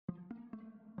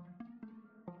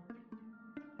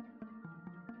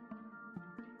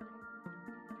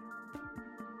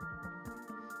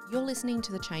You're listening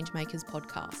to the Changemakers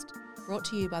podcast, brought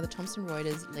to you by the Thomson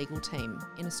Reuters legal team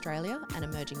in Australia and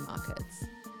emerging markets.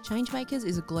 Changemakers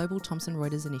is a global Thomson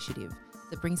Reuters initiative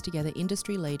that brings together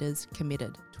industry leaders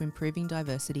committed to improving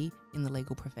diversity in the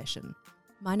legal profession.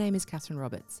 My name is Catherine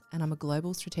Roberts, and I'm a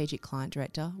Global Strategic Client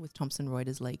Director with Thomson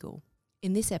Reuters Legal.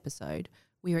 In this episode,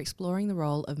 we are exploring the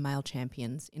role of male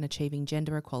champions in achieving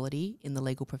gender equality in the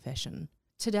legal profession.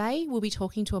 Today, we'll be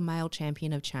talking to a male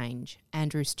champion of change,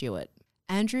 Andrew Stewart.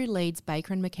 Andrew leads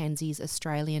Baker & McKenzie's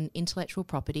Australian intellectual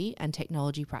property and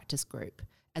technology practice group,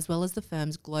 as well as the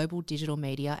firm's global digital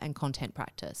media and content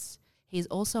practice. He is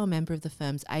also a member of the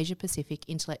firm's Asia-Pacific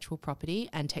Intellectual Property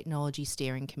and Technology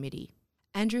Steering Committee.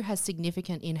 Andrew has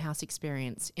significant in-house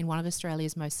experience in one of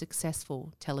Australia's most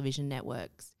successful television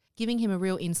networks, giving him a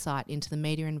real insight into the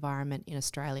media environment in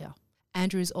Australia.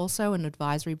 Andrew is also an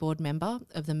advisory board member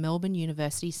of the Melbourne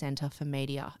University Centre for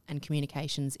Media and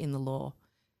Communications in the Law.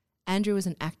 Andrew is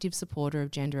an active supporter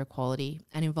of gender equality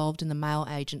and involved in the Male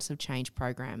Agents of Change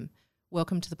program.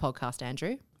 Welcome to the podcast,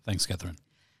 Andrew. Thanks, Catherine.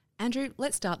 Andrew,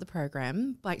 let's start the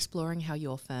program by exploring how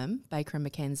your firm, Baker &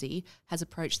 McKenzie, has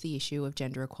approached the issue of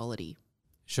gender equality.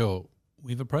 Sure.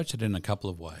 We've approached it in a couple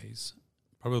of ways.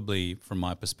 Probably, from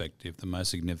my perspective, the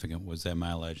most significant was our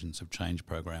Male Agents of Change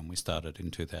program we started in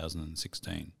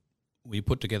 2016. We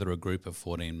put together a group of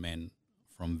 14 men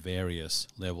from various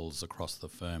levels across the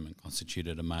firm and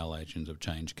constituted a Male Agents of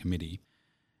Change committee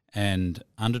and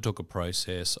undertook a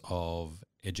process of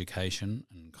education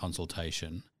and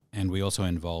consultation. And we also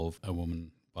involved a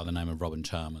woman by the name of Robin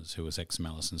Chalmers, who was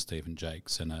ex-Mallis and Stephen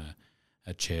Jakes and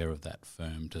a chair of that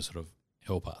firm to sort of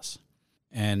help us.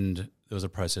 And there was a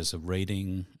process of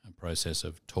reading, a process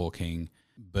of talking,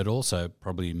 but also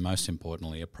probably most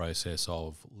importantly a process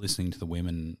of listening to the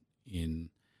women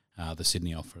in the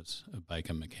Sydney office of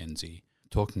Baker McKenzie,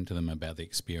 talking to them about the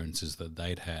experiences that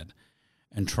they'd had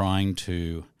and trying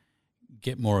to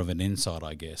get more of an insight,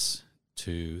 I guess,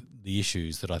 to the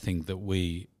issues that I think that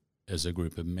we as a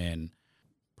group of men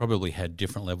probably had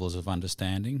different levels of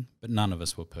understanding, but none of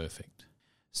us were perfect.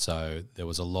 So there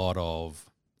was a lot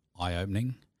of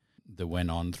eye-opening that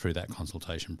went on through that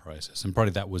consultation process, and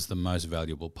probably that was the most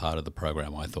valuable part of the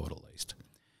program, I thought at least.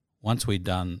 Once we'd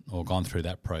done or gone through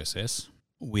that process,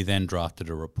 we then drafted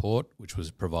a report which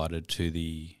was provided to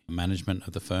the management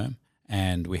of the firm,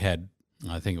 and we had,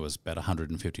 I think it was about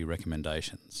 150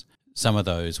 recommendations. Some of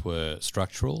those were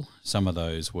structural, some of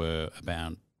those were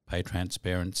about pay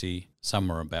transparency, some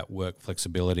were about work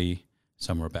flexibility,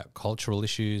 some were about cultural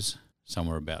issues, some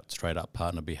were about straight-up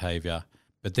partner behaviour.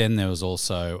 But then there was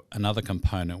also another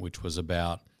component which was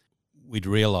about, we'd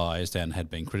realised and had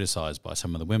been criticised by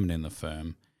some of the women in the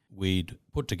firm, we'd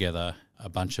put together a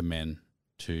bunch of men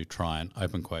to try and,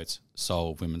 open quotes,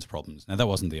 solve women's problems. Now that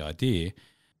wasn't the idea,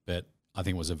 but I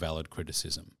think it was a valid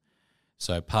criticism.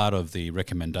 So part of the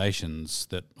recommendations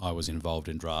that I was involved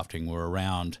in drafting were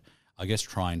around, I guess,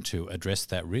 trying to address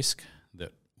that risk,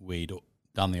 that we'd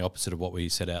done the opposite of what we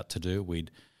set out to do. We'd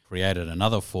created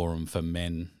another forum for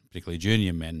men, particularly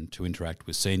junior men, to interact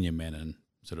with senior men and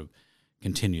sort of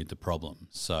continued the problem.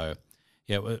 So,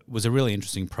 yeah, it was a really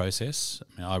interesting process.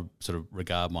 I mean, I sort of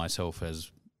regard myself as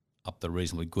up the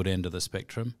reasonably good end of the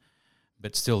spectrum,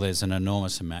 but still there's an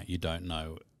enormous amount you don't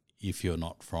know if you're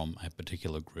not from a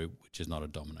particular group, which is not a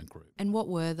dominant group. And what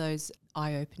were those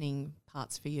eye-opening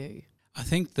parts for you? I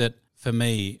think that for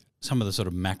me, some of the sort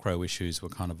of macro issues were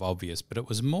kind of obvious, but it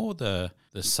was more the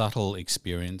subtle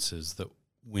experiences that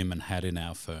women had in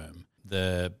our firm.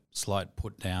 The slight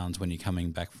put-downs when you're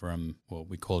coming back from, well,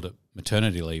 we called it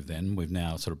maternity leave then. We've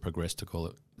now sort of progressed to call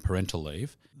it parental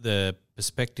leave. The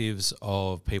perspectives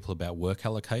of people about work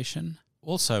allocation.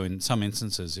 Also, in some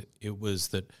instances, it was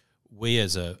that we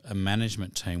as a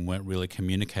management team weren't really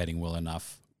communicating well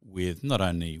enough with not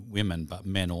only women but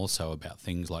men also about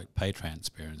things like pay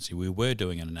transparency. We were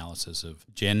doing an analysis of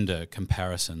gender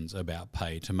comparisons about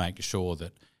pay to make sure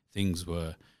that things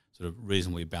were sort of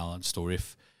reasonably balanced, or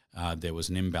if there was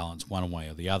an imbalance one way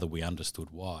or the other, we understood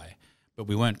why. But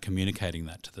we weren't communicating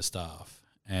that to the staff,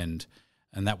 and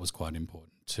that was quite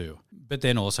important too. But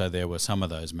then also there were some of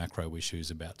those macro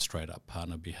issues about straight-up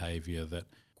partner behaviour that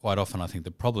quite often I think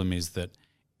the problem is that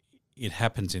it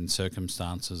happens in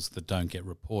circumstances that don't get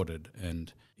reported,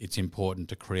 and it's important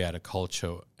to create a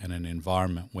culture and an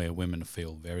environment where women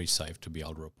feel very safe to be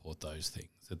able to report those things,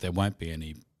 that there won't be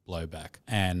any blowback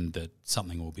and that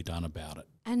something will be done about it.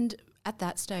 And at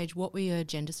that stage, what were your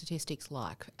gender statistics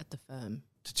like at the firm?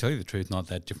 To tell you the truth, not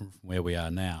that different from where we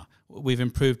are now. We've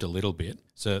improved a little bit.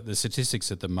 So the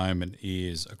statistics at the moment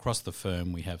is across the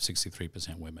firm we have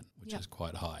 63% women, which is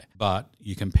quite high. But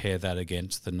you compare that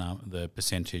against the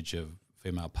percentage of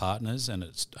female partners, and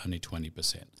it's only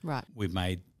 20%. Right. We've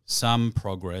made some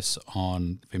progress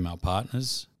on female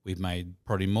partners. We've made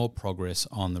probably more progress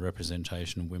on the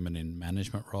representation of women in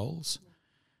management roles.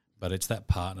 But it's that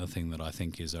partner thing that I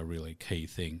think is a really key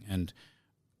thing. And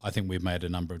I think we've made a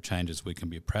number of changes we can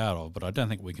be proud of, but I don't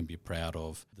think we can be proud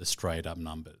of the straight up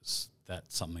numbers.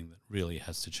 That's something that really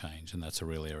has to change, and that's a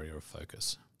real area of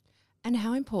focus. And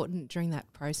how important during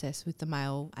that process with the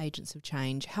male agents of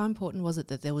change, how important was it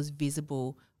that there was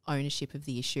visible ownership of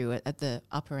the issue at the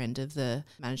upper end of the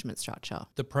management structure?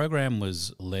 The program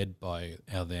was led by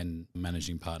our then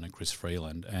managing partner, Chris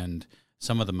Freeland, and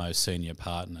some of the most senior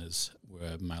partners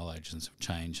were male agents of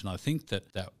change. And I think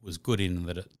that that was good in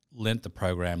that it lent the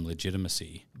program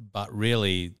legitimacy. But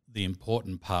really the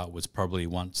important part was probably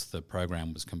once the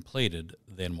program was completed,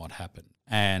 then what happened.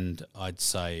 And I'd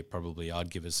say probably I'd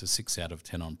give us a 6 out of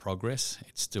 10 on progress.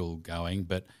 It's still going,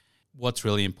 but what's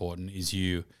really important is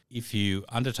if you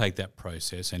undertake that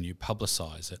process and you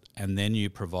publicise it, and then you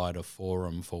provide a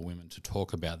forum for women to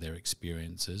talk about their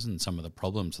experiences and some of the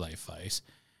problems they face,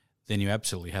 then you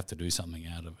absolutely have to do something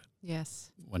out of it.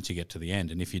 Yes. Once you get to the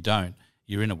end. And if you don't,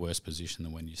 you're in a worse position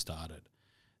than when you started.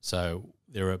 So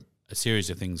there are a series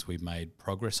of things we've made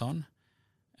progress on,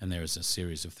 and there is a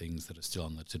series of things that are still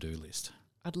on the to-do list.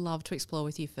 I'd love to explore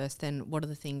with you first then, what are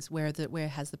the things, where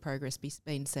has the progress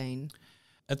been seen?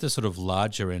 At the sort of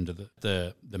larger end of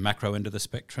the macro end of the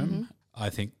spectrum, I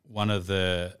think one of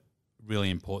the really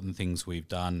important things we've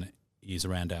done is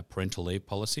around our parental leave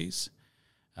policies.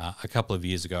 A couple of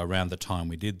years ago, around the time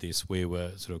we did this, we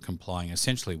were sort of complying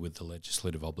essentially with the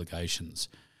legislative obligations.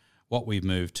 What we've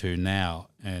moved to now,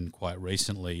 and quite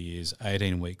recently, is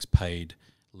 18 weeks paid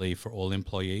leave for all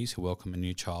employees who welcome a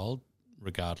new child,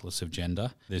 regardless of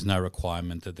gender. There's no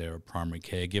requirement that they're a primary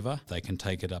caregiver. They can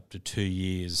take it up to 2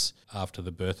 years after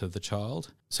the birth of the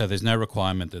child. So there's no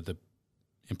requirement that the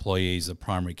employee is a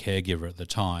primary caregiver at the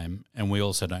time, and we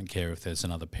also don't care if there's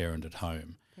another parent at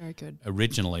home. Very good.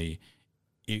 Originally,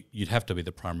 you'd have to be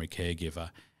the primary caregiver,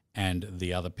 and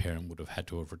the other parent would have had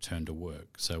to have returned to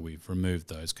work. So we've removed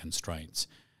those constraints.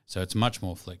 So it's much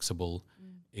more flexible.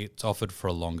 It's offered for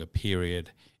a longer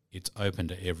period. It's open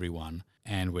to everyone,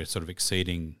 and we're sort of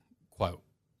exceeding quite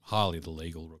highly the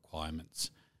legal requirements.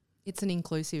 It's an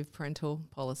inclusive parental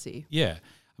policy. Yeah.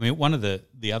 I mean, one of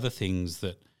the other things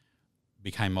that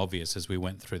became obvious as we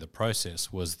went through the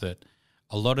process was that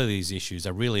a lot of these issues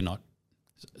are really not,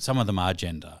 some of them are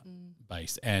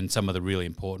gender-based, and some of the really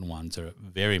important ones are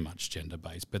very much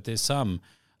gender-based, but there's some,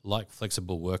 like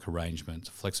flexible work arrangements,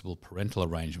 flexible parental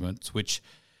arrangements, which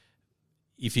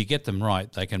if you get them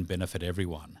right, they can benefit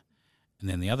everyone. And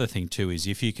then the other thing too is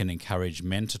if you can encourage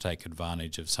men to take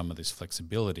advantage of some of this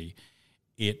flexibility,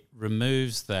 it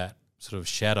removes that sort of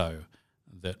shadow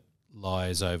that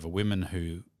lies over women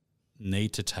who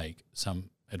need to take some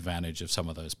advantage of some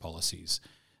of those policies.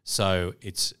 So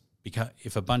it's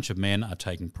if a bunch of men are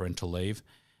taking parental leave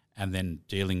and then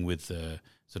dealing with the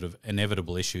sort of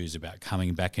inevitable issues about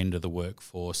coming back into the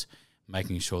workforce,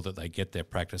 making sure that they get their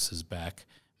practices back,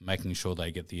 making sure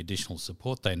they get the additional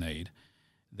support they need,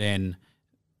 then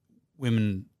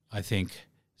women, I think,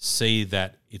 see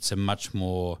that it's a much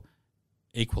more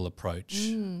equal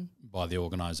approach by the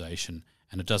organisation,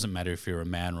 and it doesn't matter if you're a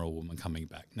man or a woman coming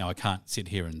back. Now, I can't sit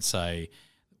here and say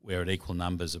we're at equal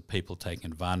numbers of people taking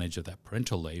advantage of that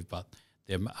parental leave, but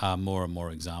there are more and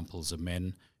more examples of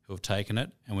men who have taken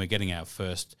it, and we're getting our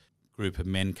first group of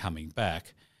men coming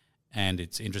back, and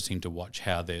it's interesting to watch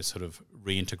how they're sort of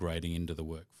reintegrating into the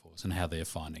workforce and how they're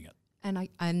finding it.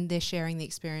 And they're sharing the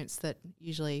experience that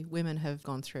usually women have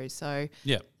gone through. So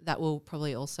that will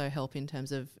probably also help in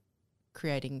terms of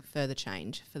creating further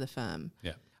change for the firm.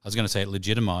 Yeah. I was going to say it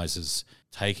legitimises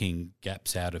taking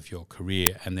gaps out of your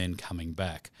career and then coming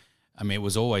back. I mean, it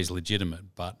was always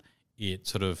legitimate, but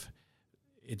it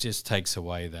just takes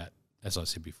away that, as I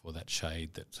said before, that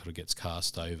shade that sort of gets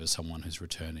cast over someone who's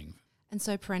returning. And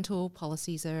so parental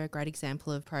policies are a great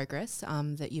example of progress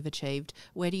that you've achieved.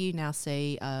 Where do you now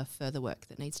see further work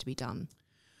that needs to be done?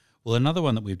 Well, another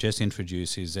one that we've just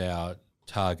introduced is our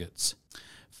targets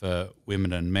for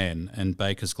women and men, and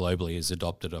Bakers globally has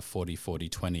adopted a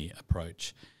 40-40-20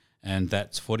 approach, and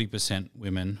that's 40%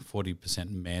 women, 40%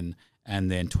 men,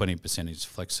 and then 20% is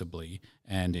flexibly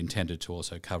and intended to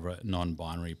also cover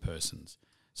non-binary persons.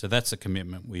 So that's a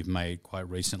commitment we've made quite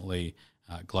recently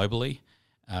globally.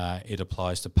 It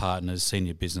applies to partners,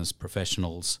 senior business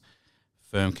professionals,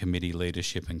 firm committee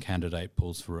leadership and candidate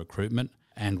pools for recruitment,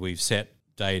 and we've set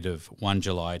date of 1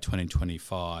 July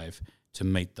 2025 to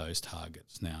meet those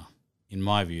targets. Now, in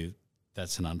my view,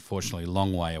 that's an unfortunately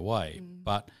long way away,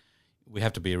 but we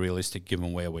have to be realistic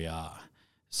given where we are.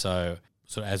 So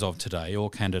so as of today, all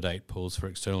candidate pools for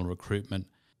external recruitment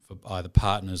for either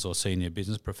partners or senior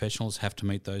business professionals have to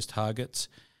meet those targets.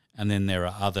 And then there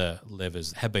are other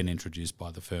levers that have been introduced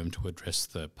by the firm to address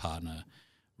the partner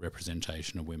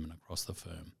representation of women across the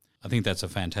firm. I think that's a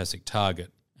fantastic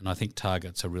target, and I think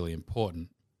targets are really important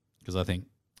because I think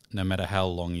no matter how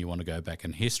long you want to go back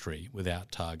in history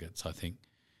without targets,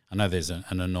 I know there's an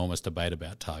enormous debate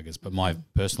about targets, but my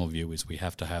personal view is we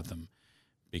have to have them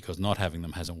because not having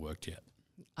them hasn't worked yet.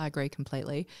 I agree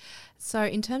completely. So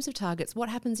in terms of targets, what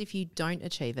happens if you don't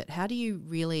achieve it? How do you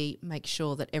really make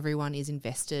sure that everyone is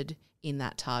invested in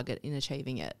that target, in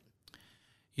achieving it?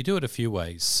 You do it a few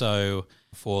ways. So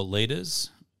for leaders,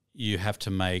 you have to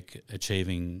make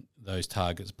achieving those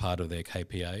targets part of their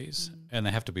KPIs, and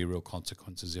there have to be real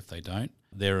consequences if they don't.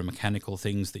 There are mechanical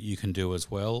things that you can do as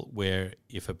well, where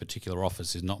if a particular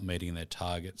office is not meeting their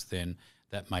targets, then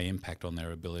that may impact on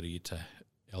their ability to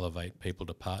elevate people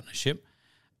to partnership,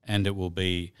 and it will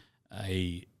be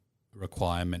a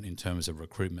requirement in terms of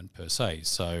recruitment per se.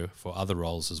 So for other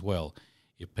roles as well,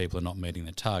 if people are not meeting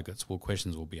their targets,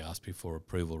 questions will be asked before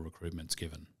approval recruitment's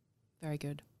given. Very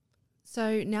good.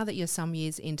 So now that you're some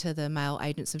years into the Male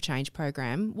Agents of Change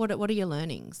program, what are your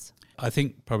learnings? I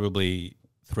think probably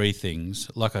three things.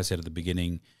 Like I said at the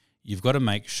beginning, you've got to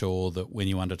make sure that when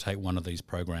you undertake one of these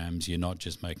programs, you're not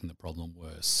just making the problem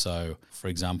worse. So, for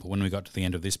example, when we got to the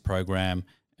end of this program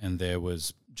and there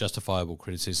was justifiable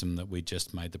criticism that we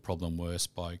just made the problem worse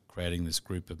by creating this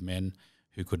group of men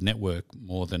who could network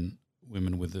more than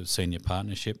women with the senior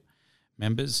partnership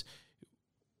members,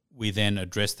 we then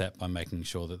addressed that by making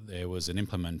sure that there was an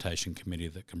implementation committee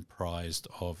that comprised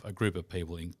of a group of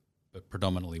people, but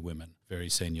predominantly women, very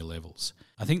senior levels.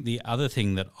 I think the other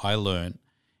thing that I learned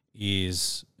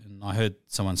is, and I heard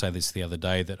someone say this the other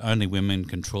day, that only women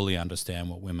can truly understand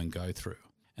what women go through.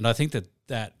 And I think that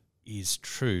that is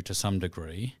true to some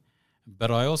degree, but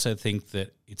I also think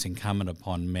that it's incumbent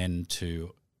upon men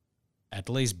to at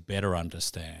least better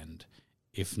understand,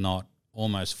 if not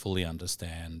almost fully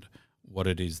understand, what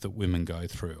it is that women go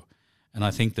through. And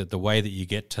I think that the way that you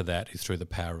get to that is through the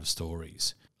power of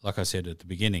stories. Like I said at the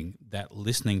beginning, that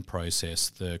listening process,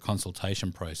 the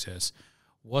consultation process,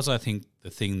 was, I think, the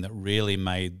thing that really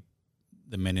made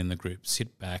the men in the group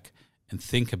sit back and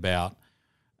think about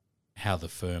how the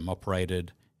firm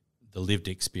operated, the lived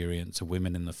experience of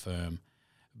women in the firm,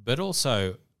 but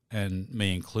also, and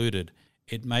me included,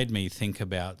 it made me think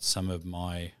about some of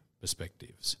my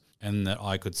perspectives, and that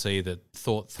I could see that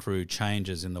thought through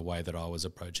changes in the way that I was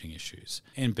approaching issues.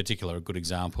 In particular, a good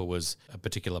example was a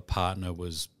particular partner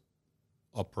was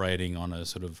operating on a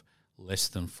sort of less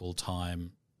than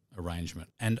full-time arrangement.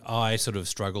 And I sort of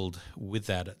struggled with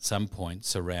that at some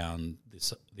points around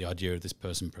the idea of this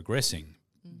person progressing.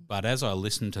 But as I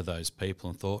listened to those people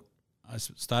and thought, I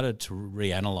started to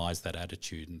reanalyse that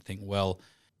attitude and think, well,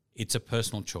 it's a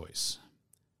personal choice.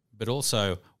 But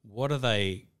also, what are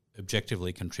they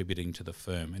objectively contributing to the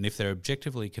firm? And if they're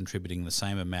objectively contributing the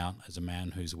same amount as a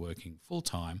man who's working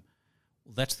full-time,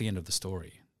 well, that's the end of the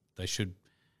story. They should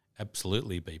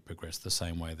absolutely be progressed the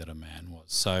same way that a man was.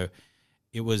 So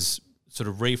it was sort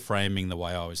of reframing the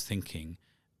way I was thinking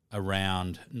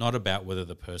around, not about whether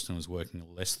the person was working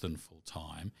less than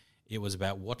full-time, it was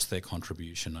about what's their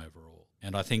contribution overall.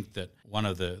 And I think that one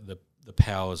of the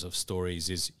powers of stories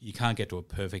is you can't get to a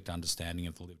perfect understanding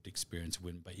of the lived experience of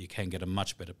women, but you can get a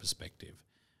much better perspective.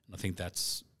 And I think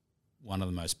that's one of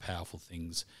the most powerful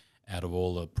things out of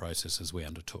all the processes we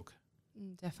undertook.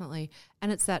 Definitely.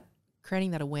 And it's that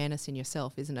creating that awareness in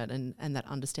yourself, isn't it? And that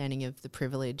understanding of the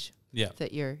privilege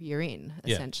that you're in,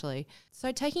 essentially.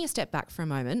 So taking a step back for a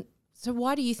moment, so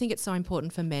why do you think it's so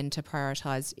important for men to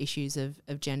prioritise issues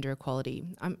of gender equality?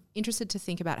 I'm interested to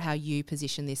think about how you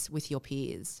position this with your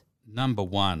peers. Number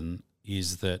one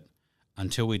is that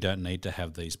until we don't need to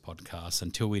have these podcasts,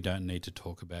 until we don't need to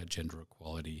talk about gender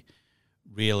equality,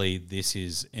 really this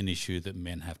is an issue that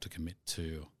men have to commit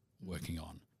to working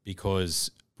on.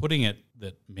 Because putting it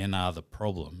that men are the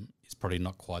problem is probably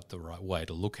not quite the right way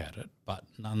to look at it, but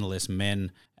nonetheless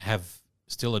men have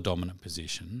still a dominant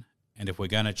position, and if we're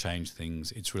going to change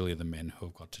things, it's really the men who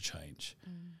have got to change.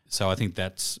 So I think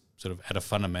that's sort of at a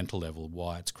fundamental level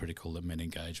why it's critical that men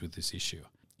engage with this issue.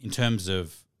 In terms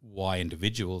of why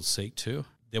individuals seek to,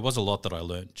 there was a lot that I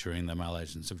learnt during the Male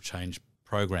Agents of Change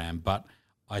program, but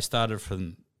I started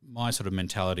from my sort of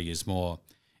mentality is more,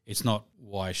 it's not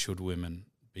why should women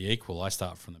be equal. I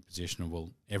start from the position of, well,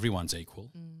 everyone's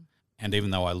equal. And even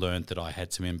though I learnt that I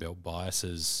had some inbuilt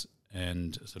biases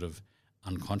and sort of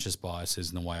unconscious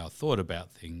biases in the way I thought about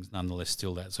things, nonetheless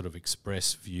still that sort of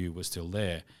express view was still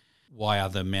there. Why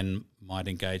other men might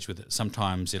engage with it.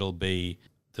 Sometimes it'll be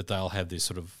that they'll have this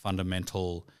sort of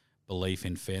fundamental belief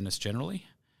in fairness generally.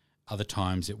 Other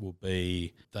times it will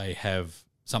be they have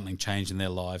something change in their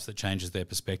lives that changes their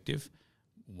perspective.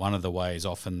 One of the ways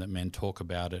often that men talk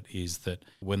about it is that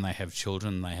when they have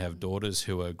children, they have daughters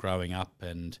who are growing up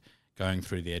and going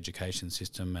through the education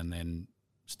system and then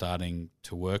starting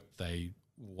to work. They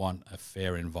want a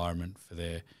fair environment for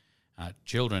their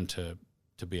children to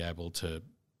be able to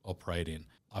operate in.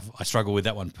 I struggle with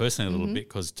that one personally a little bit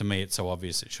because to me it's so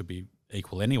obvious it should be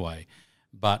equal anyway.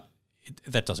 But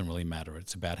that doesn't really matter.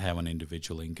 It's about how an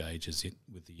individual engages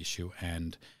with the issue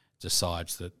and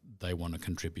decides that they want to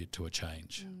contribute to a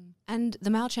change. And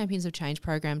the Male Champions of Change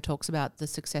program talks about the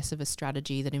success of a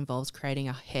strategy that involves creating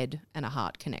a head and a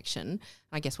heart connection.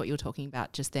 I guess what you were talking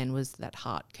about just then was that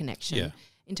heart connection. Yeah.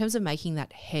 In terms of making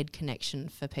that head connection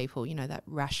for people, you know, that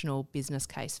rational business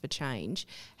case for change,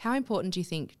 how important do you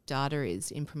think data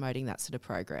is in promoting that sort of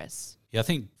progress? Yeah, I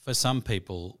think for some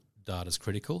people data is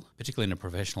critical, particularly in a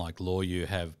profession like law. You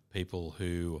have people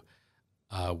who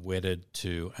are wedded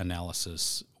to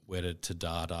analysis, wedded to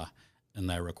data, and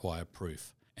they require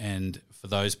proof. And for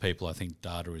those people, I think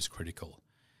data is critical.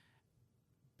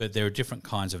 But there are different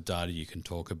kinds of data you can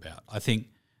talk about. I think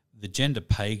the gender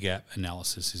pay gap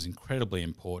analysis is incredibly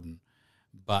important,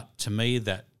 but to me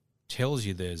that tells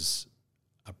you there's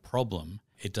a problem.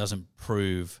 It doesn't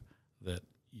prove that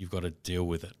you've got to deal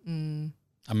with it.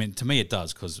 I mean, to me it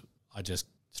does, because I just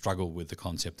struggle with the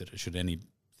concept that it should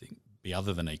anything be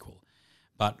other than equal.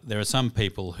 But there are some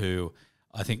people who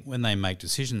I think when they make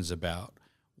decisions about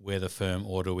where the firm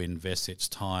ought to invest its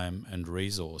time and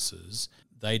resources,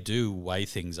 they do weigh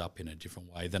things up in a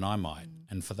different way than I might.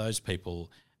 And for those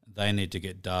people, they need to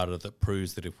get data that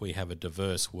proves that if we have a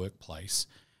diverse workplace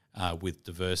with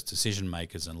diverse decision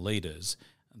makers and leaders,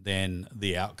 then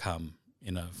the outcome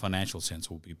in a financial sense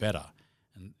will be better.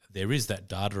 And there is that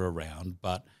data around,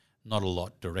 but not a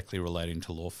lot directly relating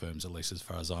to law firms, at least as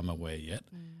far as I'm aware yet.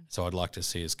 So I'd like to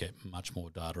see us get much more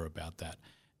data about that.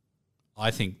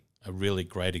 I think a really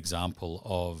great example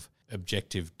of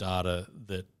objective data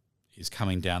that is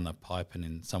coming down the pipe and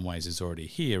in some ways is already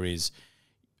here is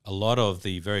a lot of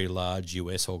the very large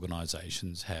US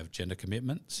organisations have gender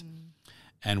commitments.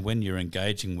 And when you're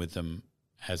engaging with them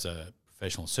as a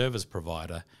professional service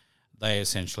provider, they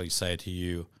essentially say to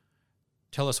you,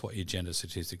 tell us what your gender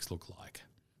statistics look like,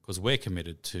 because we're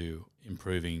committed to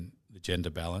improving the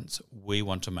gender balance. We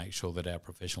want to make sure that our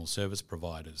professional service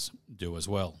providers do as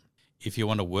well. If you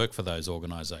want to work for those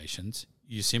organisations,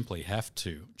 you simply have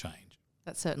to change.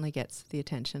 That certainly gets the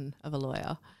attention of a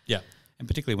lawyer. Yeah, and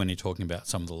particularly when you're talking about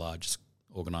some of the largest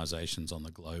organisations on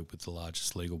the globe with the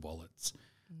largest legal wallets,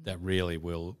 that really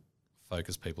will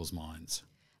focus people's minds.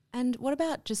 And what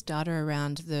about just data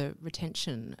around the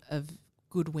retention of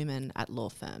good women at law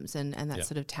firms and that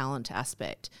sort of talent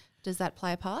aspect? Does that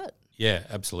play a part? Yeah,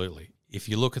 absolutely. If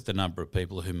you look at the number of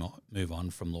people who move on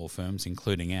from law firms,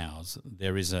 including ours,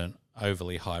 there is an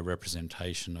overly high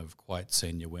representation of quite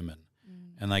senior women.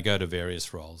 And they go to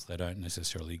various roles. They don't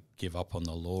necessarily give up on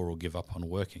the law or give up on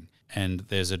working. And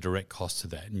there's a direct cost to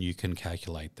that, and you can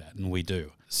calculate that, and we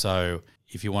do. So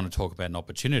if you want to talk about an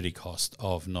opportunity cost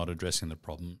of not addressing the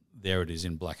problem, there it is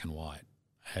in black and white.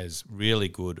 As really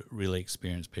good, really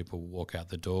experienced people walk out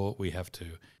the door, we have to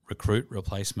recruit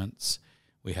replacements,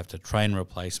 we have to train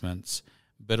replacements,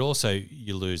 but also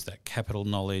you lose that capital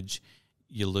knowledge,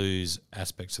 you lose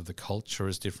aspects of the culture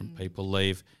as different people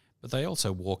leave, but they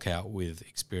also walk out with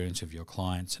experience of your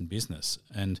clients and business.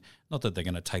 And not that they're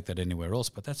going to take that anywhere else,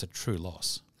 but that's a true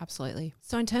loss. Absolutely.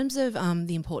 So in terms of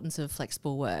the importance of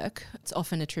flexible work, it's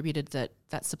often attributed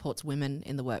that supports women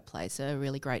in the workplace, a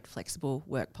really great flexible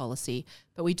work policy.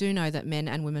 But we do know that men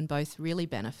and women both really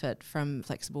benefit from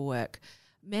flexible work.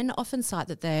 Men often cite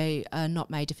that they are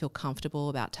not made to feel comfortable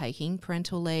about taking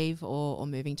parental leave or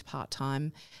moving to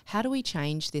part-time. How do we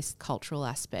change this cultural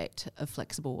aspect of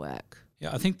flexible work?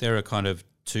 Yeah, I think there are kind of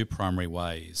two primary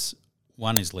ways.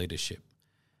 One is leadership,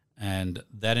 and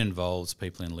that involves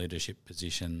people in leadership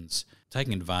positions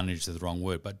taking advantage of the wrong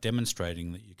word, but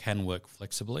demonstrating that you can work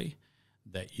flexibly,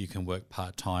 that you can work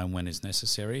part-time when is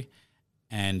necessary,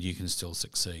 and you can still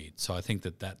succeed. So I think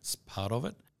that that's part of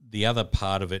it. The other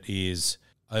part of it is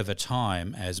over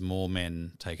time, as more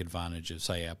men take advantage of,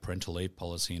 say, our parental leave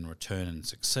policy and return and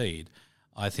succeed,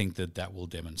 I think that that will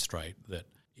demonstrate that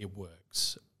it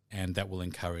works, and that will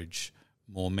encourage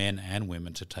more men and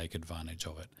women to take advantage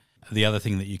of it. The other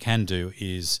thing that you can do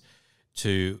is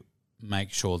to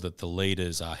make sure that the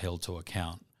leaders are held to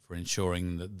account for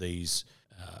ensuring that these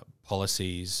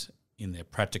policies in their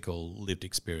practical lived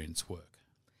experience work.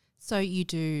 So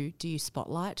do you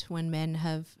spotlight when men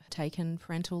have taken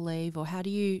parental leave, or how do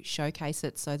you showcase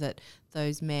it so that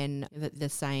those men that they're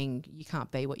saying you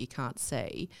can't be what you can't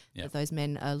see, that those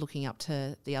men are looking up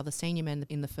to the other senior men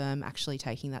in the firm actually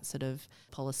taking that sort of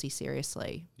policy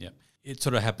seriously? Yeah. It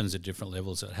sort of happens at different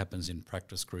levels. It happens in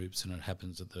practice groups and it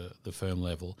happens at the firm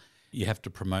level. You have to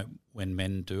promote when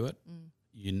men do it,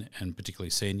 and particularly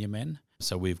senior men.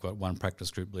 So we've got one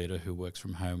practice group leader who works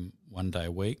from home 1 day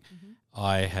a week.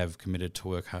 I have committed to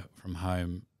work from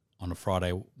home on a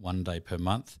Friday 1 day per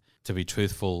month. To be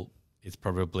truthful, it's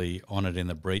probably honoured in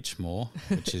the breach more,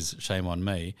 which is shame on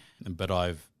me. But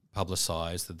I've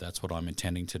publicised that that's what I'm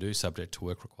intending to do, subject to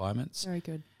work requirements. Very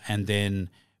good. And then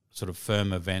sort of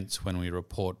firm events, when we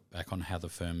report back on how the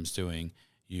firm's doing,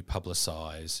 you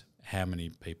publicise how many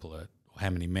people are, or how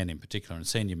many men in particular, and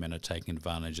senior men are taking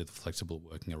advantage of the flexible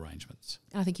working arrangements.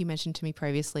 I think you mentioned to me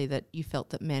previously that you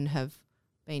felt that men have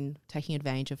been taking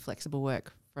advantage of flexible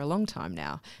work for a long time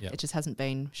now. It just hasn't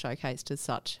been showcased as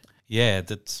such. Yeah,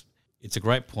 it's a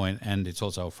great point, and it's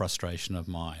also a frustration of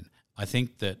mine. I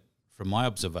think that from my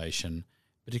observation,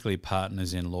 particularly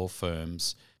partners in law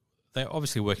firms, they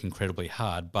obviously work incredibly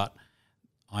hard, but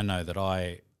I know that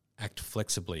I act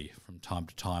flexibly from time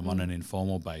to time on an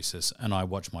informal basis, and I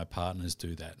watch my partners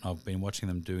do that, and I've been watching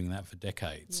them doing that for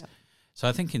decades. So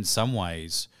I think in some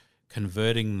ways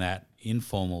converting that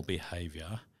informal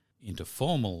behaviour into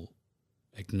formal,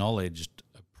 acknowledged,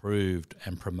 approved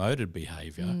and promoted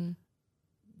behaviour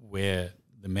where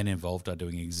the men involved are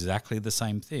doing exactly the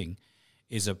same thing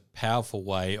is a powerful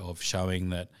way of showing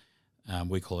that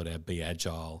we call it our Be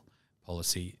Agile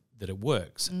policy, that it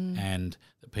works and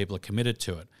that people are committed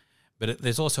to it. But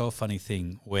there's also a funny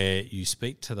thing where you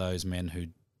speak to those men who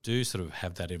do sort of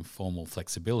have that informal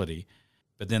flexibility,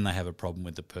 but then they have a problem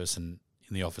with the person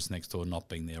in the office next door not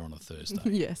being there on a Thursday.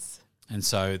 Yes. And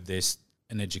so there's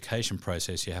an education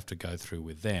process you have to go through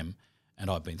with them, and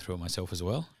I've been through it myself as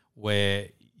well, where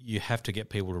you have to get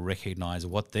people to recognise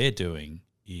what they're doing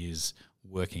is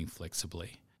working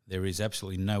flexibly. There is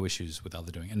absolutely no issues with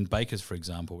other doing. And Bakers, for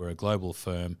example, we're a global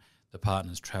firm. The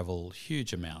partners travel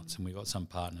huge amounts, and we've got some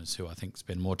partners who I think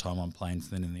spend more time on planes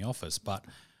than in the office, but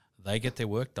they get their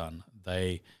work done.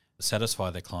 They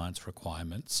satisfy their clients'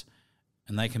 requirements,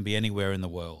 and they can be anywhere in the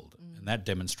world. And that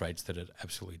demonstrates that it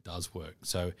absolutely does work.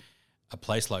 So a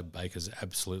place like Bakers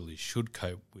absolutely should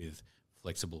cope with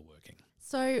flexible working.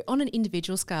 So on an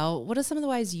individual scale, what are some of the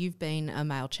ways you've been a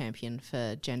male champion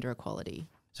for gender equality?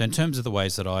 So in terms of the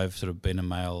ways that I've sort of been a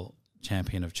male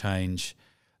champion of change,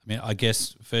 I mean, I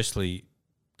guess firstly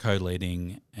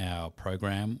co-leading our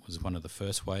program was one of the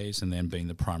first ways, and then being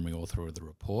the primary author of the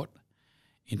report.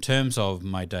 In terms of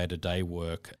my day-to-day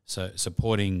work, so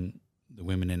supporting the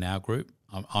women in our group,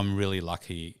 I'm really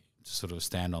lucky to sort of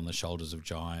stand on the shoulders of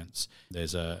giants.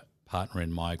 There's a partner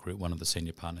in my group, one of the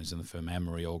senior partners in the firm,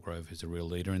 Anne-Marie Allgrove, who's a real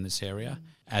leader in this area.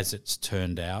 As it's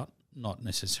turned out, not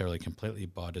necessarily completely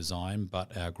by design,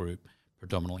 but our group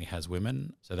predominantly has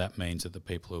women. So that means that the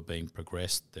people who are being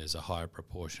progressed, there's a higher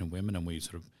proportion of women, and we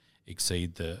sort of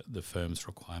exceed the firm's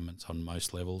requirements on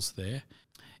most levels there.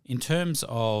 In terms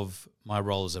of my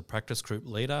role as a practice group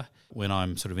leader, when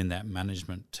I'm sort of in that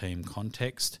management team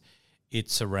context,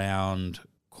 it's around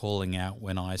calling out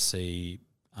when I see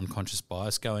unconscious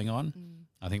bias going on.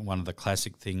 I think one of the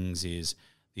classic things is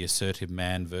the assertive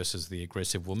man versus the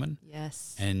aggressive woman.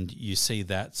 Yes. And you see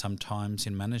that sometimes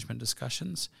in management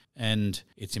discussions, and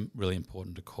it's really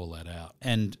important to call that out.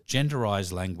 And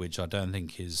genderised language I don't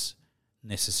think is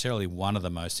necessarily one of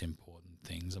the most important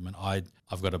things. I mean,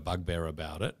 I've got a bugbear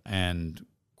about it, and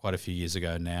quite a few years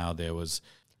ago now there was...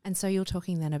 And so you're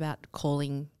talking then about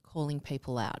calling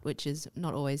people out, which is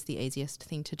not always the easiest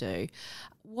thing to do.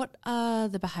 What are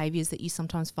the behaviours that you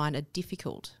sometimes find are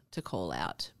difficult to call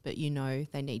out, but you know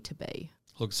they need to be?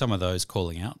 Look, some of those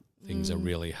calling out things are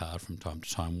really hard from time to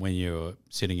time. When you're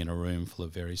sitting in a room full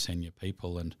of very senior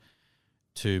people and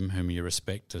to whom you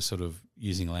respect are sort of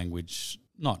using language,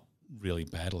 not really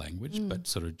bad language, but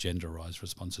sort of genderised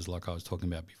responses like I was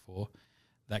talking about before,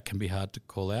 that can be hard to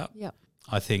call out. Yep.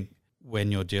 I think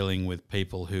when you're dealing with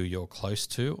people who you're close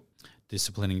to,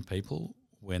 disciplining people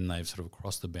when they've sort of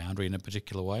crossed the boundary in a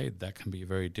particular way, that can be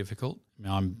very difficult. I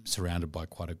mean, I'm surrounded by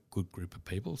quite a good group of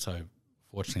people, so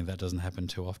fortunately that doesn't happen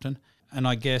too often. And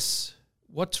I guess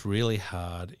what's really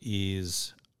hard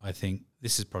is, I think,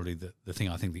 this is probably the thing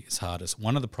I think is hardest.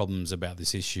 One of the problems about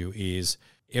this issue is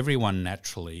everyone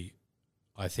naturally,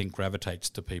 I think,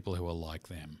 gravitates to people who are like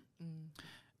them.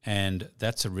 And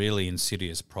that's a really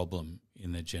insidious problem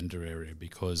in the gender area,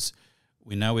 because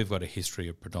we know we've got a history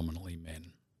of predominantly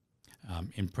men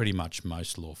in pretty much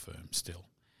most law firms still.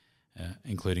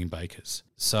 including bakers.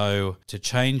 So to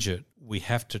change it, we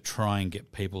have to try and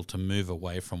get people to move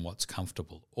away from what's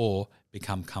comfortable or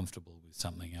become comfortable with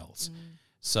something else.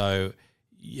 So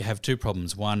you have two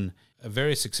problems. One, a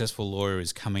very successful lawyer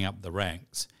is coming up the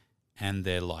ranks and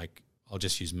they're like, I'll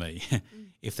just use me.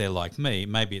 If they're like me,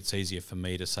 maybe it's easier for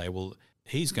me to say, well,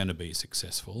 he's going to be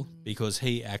successful because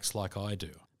he acts like I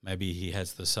do. Maybe he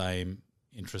has the same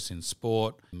interest in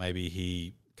sport. Maybe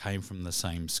he came from the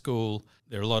same school.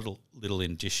 There are a lot of little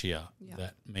indicia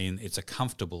that mean it's a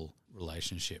comfortable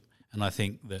relationship. And I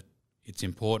think that it's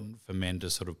important for men to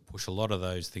sort of push a lot of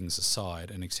those things aside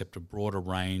and accept a broader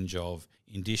range of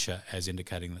indicia as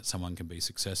indicating that someone can be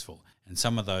successful. And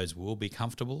some of those will be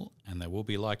comfortable and they will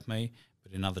be like me,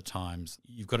 but in other times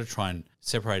you've got to try and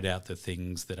separate out the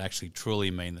things that actually truly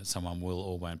mean that someone will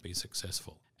or won't be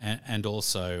successful. And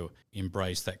also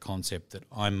embrace that concept that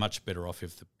I'm much better off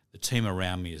if the team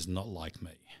around me is not like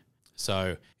me.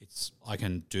 So I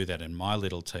can do that in my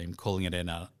little team. Calling it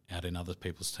out in other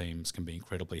people's teams can be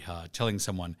incredibly hard. Telling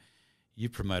someone you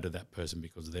promoted that person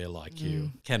because they're like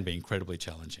you can be incredibly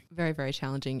challenging. Very, very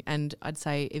challenging. And I'd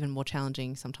say even more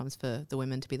challenging sometimes for the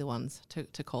women to be the ones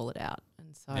to call it out.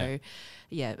 And so,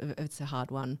 it's a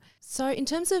hard one. So in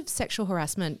terms of sexual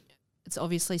harassment, it's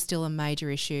obviously still a major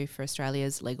issue for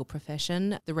Australia's legal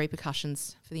profession. The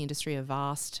repercussions for the industry are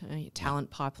vast,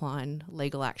 talent pipeline,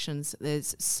 legal actions.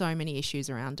 There's so many issues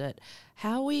around it.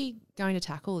 How are we going to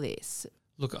tackle this?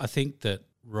 Look, I think that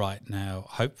right now,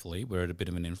 hopefully, we're at a bit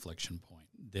of an inflection point.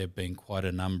 There have been quite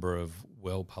a number of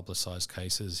well-publicised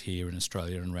cases here in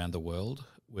Australia and around the world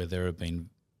where there have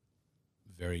been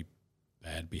very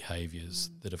bad behaviours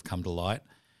that have come to light.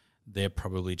 They're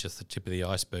probably just the tip of the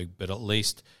iceberg, but at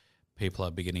least people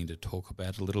are beginning to talk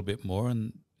about it a little bit more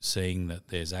and seeing that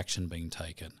there's action being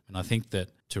taken. And I think that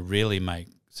to really make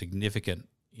significant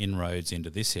inroads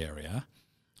into this area,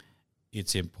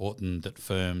 it's important that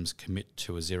firms commit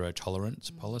to a zero tolerance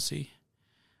policy.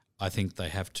 I think they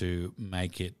have to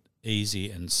make it easy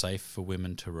and safe for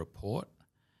women to report,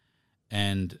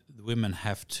 and the women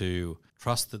have to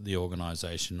trust that the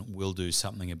organisation will do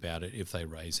something about it if they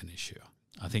raise an issue.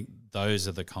 I think those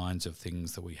are the kinds of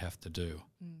things that we have to do.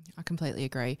 I completely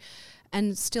agree.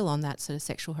 And still on that sort of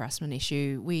sexual harassment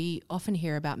issue, we often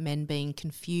hear about men being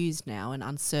confused now and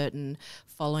uncertain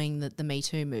following the Me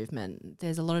Too movement.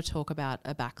 There's a lot of talk about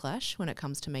a backlash when it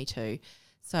comes to Me Too.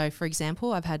 So, for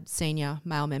example, I've had senior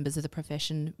male members of the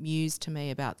profession muse to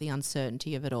me about the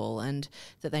uncertainty of it all and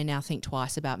that they now think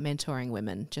twice about mentoring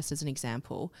women, just as an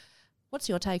example. What's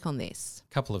your take on this?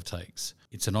 A couple of takes.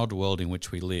 It's an odd world in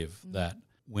which we live that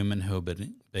women who are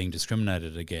being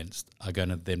discriminated against are going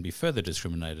to then be further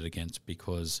discriminated against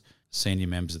because senior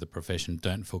members of the profession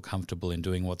don't feel comfortable in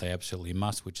doing what they absolutely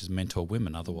must, which is mentor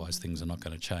women. Otherwise, things are not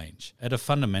going to change. At a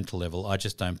fundamental level, I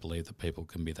just don't believe that people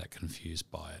can be that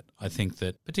confused by it. I think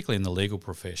that, particularly in the legal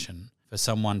profession, for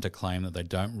someone to claim that they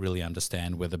don't really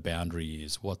understand where the boundary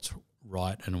is, what's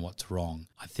right and what's wrong,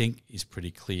 I think is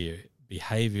pretty clear.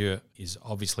 Behaviour is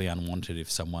obviously unwanted if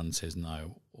someone says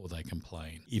no or they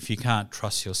complain. If you can't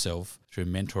trust yourself through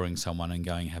mentoring someone and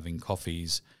going having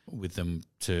coffees with them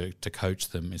to coach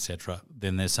them, etc.,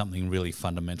 then there's something really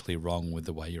fundamentally wrong with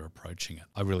the way you're approaching it.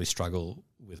 I really struggle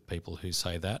with people who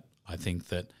say that. I think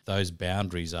that those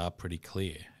boundaries are pretty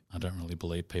clear. I don't really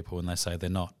believe people when they say they're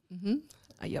not. Mm-hmm.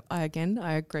 Yep, I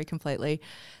agree completely.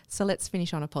 So let's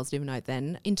finish on a positive note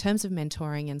then. In terms of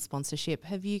mentoring and sponsorship,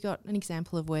 have you got an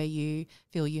example of where you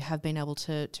feel you have been able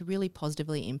to really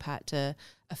positively impact a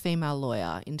female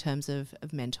lawyer in terms of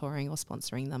mentoring or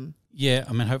sponsoring them? Yeah,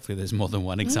 I mean, hopefully there's more than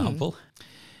one example.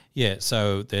 Yeah,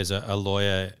 so there's a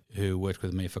lawyer who worked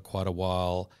with me for quite a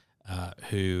while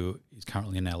who is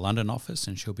currently in our London office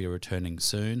and she'll be returning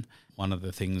soon. One of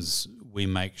the things we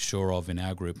make sure of in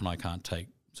our group, and I can't take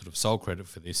sort of sole credit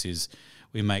for this, is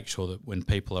we make sure that when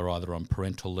people are either on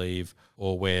parental leave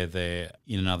or where they're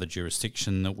in another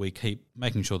jurisdiction, that we keep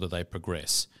making sure that they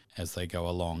progress as they go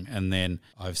along. And then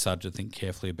I've started to think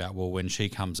carefully about, well, when she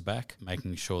comes back,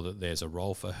 making sure that there's a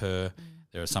role for her.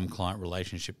 There are some client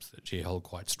relationships that she held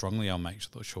quite strongly. I'll make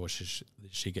sure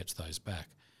she gets those back.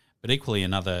 But equally,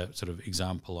 another sort of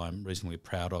example I'm reasonably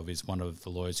proud of is one of the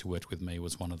lawyers who worked with me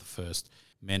was one of the first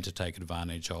men to take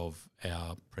advantage of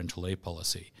our parental leave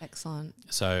policy. Excellent.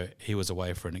 So he was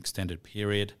away for an extended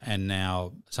period, and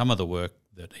now some of the work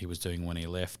that he was doing when he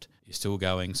left is still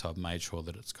going, so I've made sure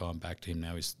that it's gone back to him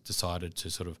now. He's decided to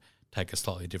sort of take a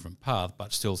slightly different path,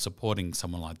 but still supporting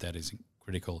someone like that is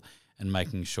critical, and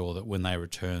making sure that when they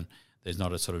return, there's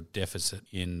not a sort of deficit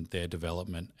in their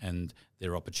development and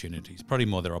their opportunities, probably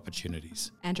more their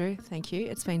opportunities. Andrew, thank you.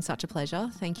 It's been such a pleasure.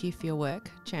 Thank you for your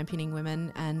work championing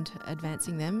women and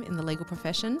advancing them in the legal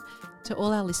profession. To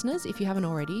all our listeners, if you haven't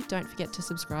already, don't forget to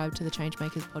subscribe to the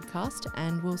Changemakers podcast,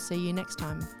 and we'll see you next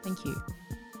time. Thank you.